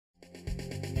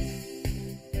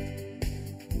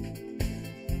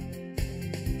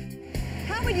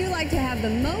would you like to have the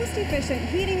most efficient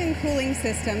heating and cooling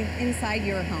system inside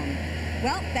your home?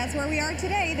 Well, that's where we are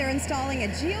today. They're installing a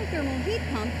geothermal heat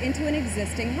pump into an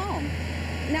existing home.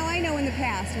 Now, I know in the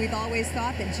past we've always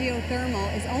thought that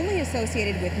geothermal is only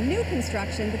associated with new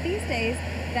construction, but these days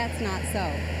that's not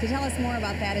so. To tell us more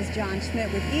about that is John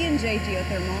Schmidt with E&J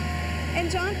Geothermal.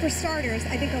 And John, for starters,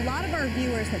 I think a lot of our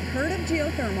viewers have heard of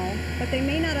geothermal, but they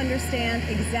may not understand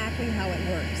exactly how it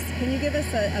works. Can you give us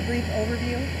a brief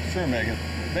overview? Sure, Megan.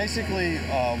 Basically,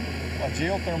 a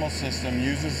geothermal system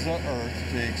uses the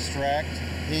earth to extract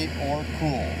heat or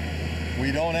cool.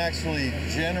 We don't actually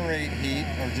generate heat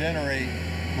or generate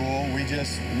cool, we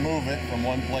just move it from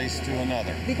one place to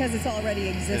another. Because it's already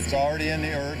existing. It's already in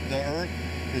the earth. The earth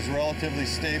is relatively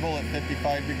stable at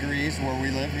 55 degrees where we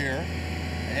live here.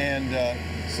 And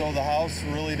so the house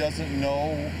really doesn't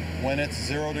know when it's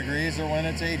 0 degrees or when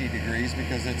it's 80 degrees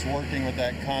because it's working with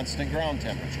that constant ground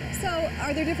temperature. So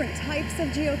are there different types of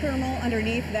geothermal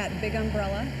underneath that big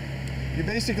umbrella? You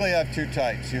basically have two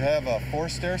types. You have a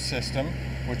forced air system,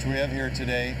 which we have here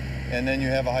today, and then you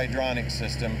have a hydronic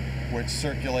system, which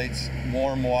circulates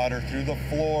warm water through the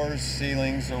floors,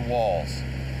 ceilings, or walls.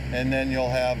 And then you'll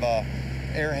have a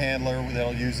air handler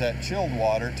that'll use that chilled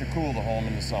water to cool the home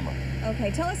in the summer.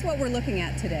 Okay, tell us what we're looking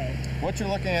at today. What you're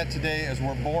looking at today is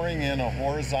we're boring in a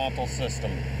horizontal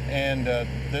system. And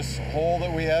this hole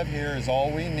that we have here is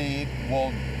all we need.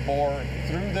 We'll bore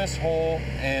through this hole,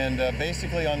 and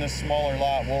basically on this smaller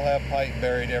lot, we'll have pipe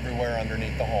buried everywhere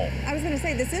underneath the home. I was going to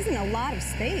say, this isn't a lot of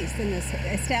space in this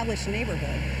established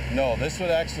neighborhood. No, this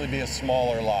would actually be a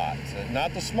smaller lot.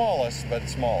 Not the smallest, but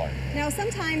smaller. Now,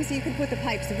 sometimes you could put the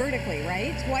pipes vertically,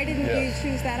 right? Why didn't you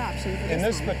choose that option for this In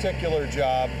this home? particular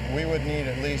job, we would need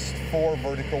at least 4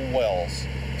 vertical wells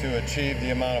to achieve the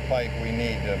amount of pipe we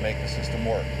need to make the system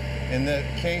work. In the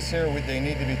case here, they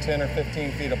need to be 10 or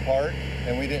 15 feet apart,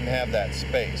 and we didn't have that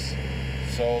space.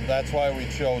 So that's why we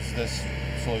chose this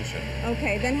solution.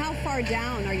 Okay, then how far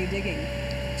down are you digging?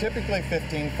 Typically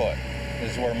 15 foot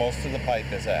is where most of the pipe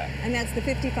is at. And that's the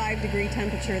 55-degree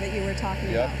temperature that you were talking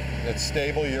about? It's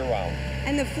stable year-round.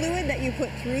 And the fluid that you put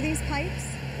through these pipes?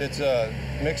 It's a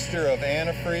mixture of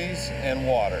antifreeze and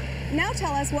water. Now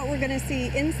tell us what we're going to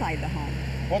see inside the home.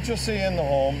 What you'll see in the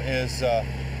home is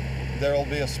there will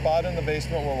be a spot in the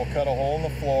basement where we'll cut a hole in the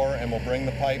floor and we'll bring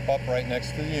the pipe up right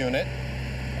next to the unit.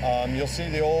 You'll see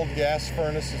the old gas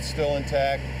furnace that's still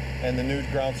intact and the new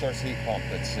ground source heat pump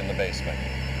that's in the basement.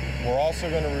 We're also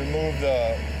going to remove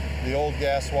the old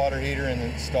gas water heater and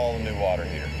install a new water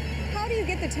heater. How do you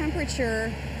get the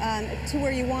temperature to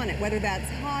where you want it, whether that's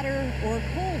hotter or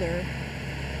colder?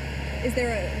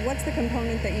 What's the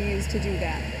component that you use to do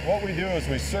that? What we do is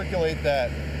we circulate the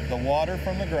water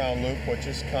from the ground loop, which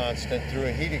is constant, through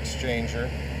a heat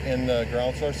exchanger in the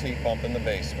ground source heat pump in the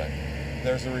basement.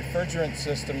 There's a refrigerant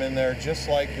system in there just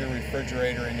like your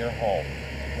refrigerator in your home,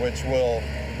 which will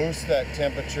boost that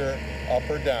temperature up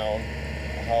or down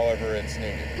however it's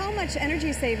needed. How much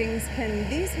energy savings can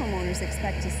these homeowners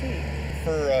expect to see?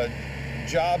 For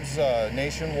jobs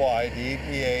nationwide, the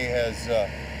EPA has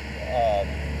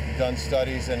done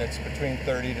studies, and it's between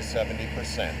 30 to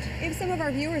 70%. If some of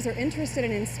our viewers are interested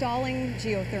in installing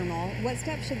geothermal, what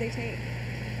steps should they take?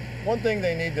 One thing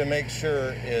they need to make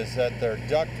sure is that their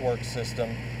ductwork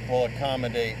system will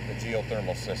accommodate the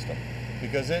geothermal system,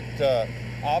 because it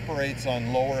operates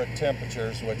on lower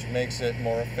temperatures, which makes it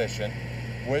more efficient,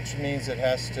 which means it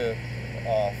has to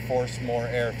force more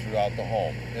air throughout the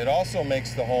home. It also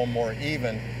makes the home more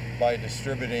even by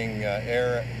distributing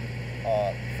air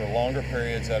for longer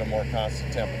periods at a more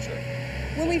constant temperature.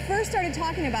 When we first started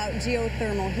talking about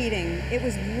geothermal heating, it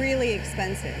was really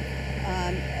expensive.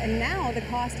 And now the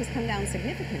cost has come down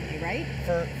significantly, right?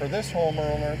 For this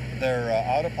homeowner, their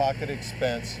out-of-pocket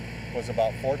expense was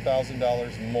about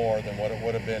 $4,000 more than what it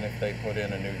would have been if they put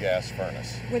in a new gas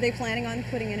furnace. Were they planning on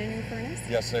putting in a new furnace?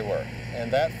 Yes, they were. And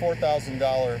that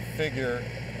 $4,000 figure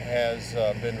has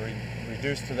been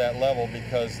reduced to that level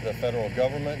because the federal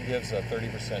government gives a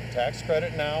 30% tax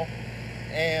credit now,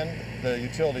 and the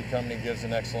utility company gives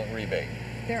an excellent rebate.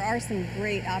 There are some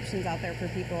great options out there for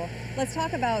people. Let's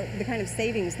talk about the kind of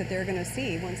savings that they're going to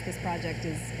see once this project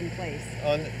is in place.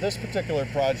 On this particular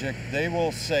project, they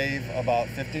will save about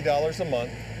 $50 a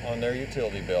month on their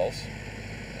utility bills,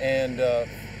 and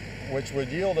which would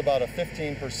yield about a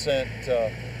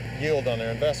 15% yield on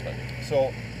their investment.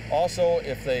 So also,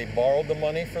 if they borrowed the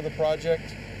money for the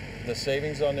project, the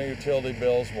savings on their utility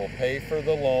bills will pay for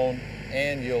the loan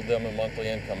and yield them a monthly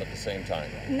income at the same time.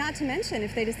 Not to mention,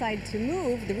 if they decide to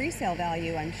move, the resale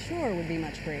value, I'm sure, would be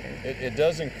much greater. It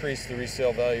does increase the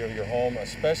resale value of your home,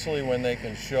 especially when they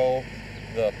can show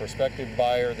the prospective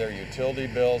buyer their utility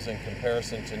bills in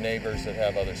comparison to neighbors that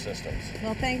have other systems.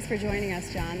 Well, thanks for joining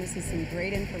us, John. This is some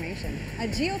great information. A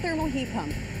geothermal heat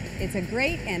pump. It's a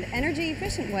great and energy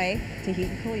efficient way to heat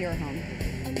and cool your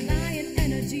home.